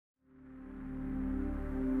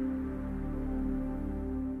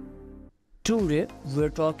Today, we're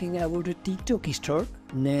talking about a TikTok star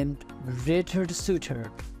named Redhead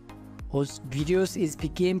Sweetheart, whose videos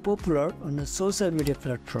became popular on a social media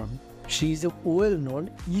platform. She is a well-known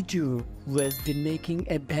YouTuber who has been making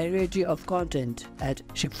a variety of content, and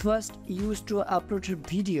she first used to upload her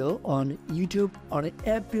video on YouTube on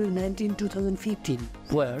April 19, 2015,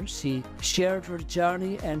 where she shared her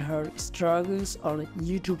journey and her struggles on a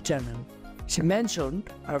YouTube channel. She mentioned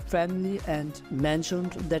her family and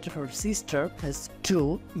mentioned that her sister has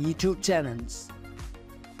 2 YouTube channels.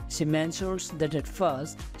 She mentions that at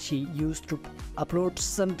first she used to upload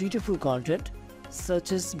some beautiful content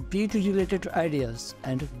such as beauty-related ideas,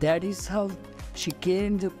 and that is how she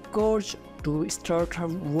gained the courage to start her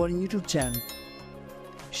own YouTube channel.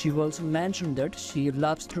 She also mentioned that she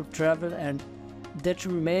loves to travel and that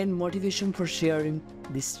her main motivation for sharing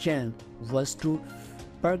this channel was to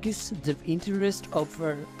perceive the interest of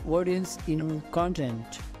her audience in her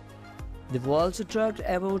content. They've also talked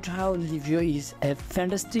about how Livio is a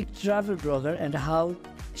fantastic travel blogger and how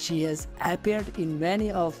she has appeared in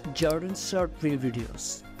many of Jordan's short reel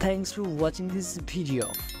videos. Thanks for watching this video.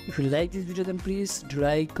 If you like this video, then please do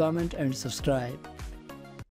like, comment and subscribe.